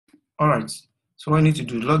All right. So what you need to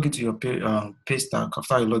do, log into your PAYSTACK.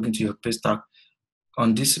 After you log into your PAYSTACK,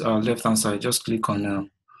 on this left-hand side, just click on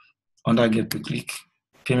under Get to click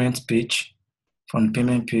Payment Page. From the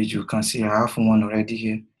payment page, you can see I have one already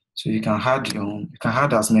here. So you can add your own. You can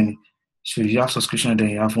add as many. So you have subscription, then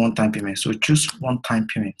you have one-time payment. So choose one-time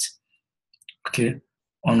payment. Okay.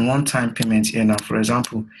 On one-time payment here now, for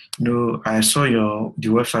example, I saw the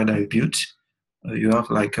website that you built. You have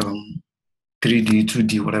like 3D,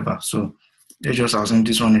 2D, whatever. So let's just assume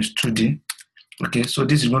this one is 2D. Okay, so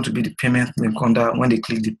this is going to be the payment link under when they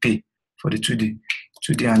click the pay for the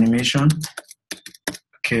 2D animation.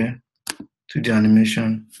 Okay, 2D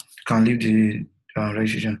animation. You can leave the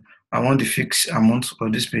registration. I want the fixed amount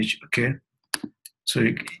of this page. Okay, so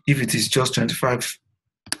if it is just 25,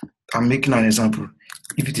 I'm making an example.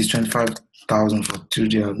 If it is 25,000 for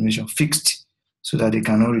 2D animation fixed, so that they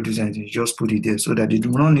cannot reduce anything, just put it there so that they do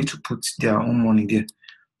not need to put their own money there.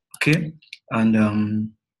 Okay,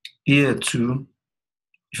 and here too,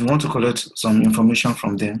 if you want to collect some information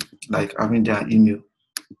from them, like having their email,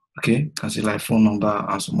 okay, you can see like phone number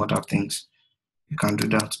and some other things, you can do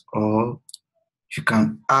that. Or you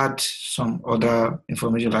can add some other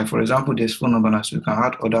information, like for example, there's phone number now, so you can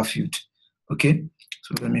add other fields. Okay,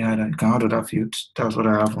 so let me add that. You can add other fields. That's what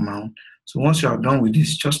I have on my own. So once you are done with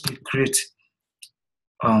this, just click create.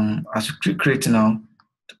 As you click create now,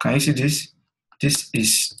 can you see this? This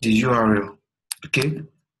is the URL. Okay,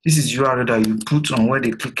 this is URL that you put on where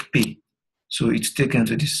they click pay. So it's taken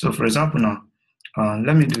to this. So for example now,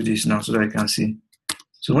 let me do this now so that I can see.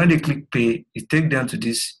 So when they click pay, it takes them to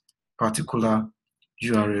this particular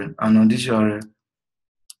URL. And on this URL,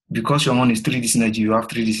 because your own is 3D Synergy, you have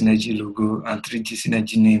 3D Synergy logo and 3D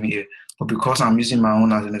Synergy name here. But because I'm using my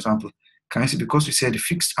own as an example, can you see, because we said the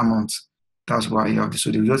fixed amount, that's why you have this.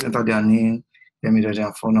 So they just enter their name,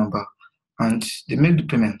 their phone number, and they make the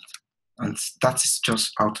payment. And that is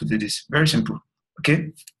just how to do this. Very simple.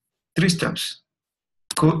 Okay, 3 steps.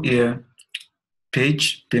 Go here,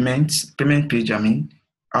 page, payment page,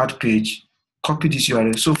 add page, copy this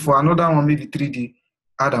URL. So for another one, maybe 3D,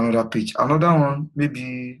 add another page. Another one,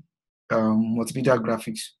 maybe multimedia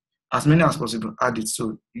graphics. As many as possible, add it.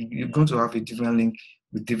 So you're going to have a different link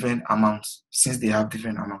with different amounts, since they have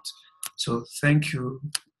different amounts. So thank you.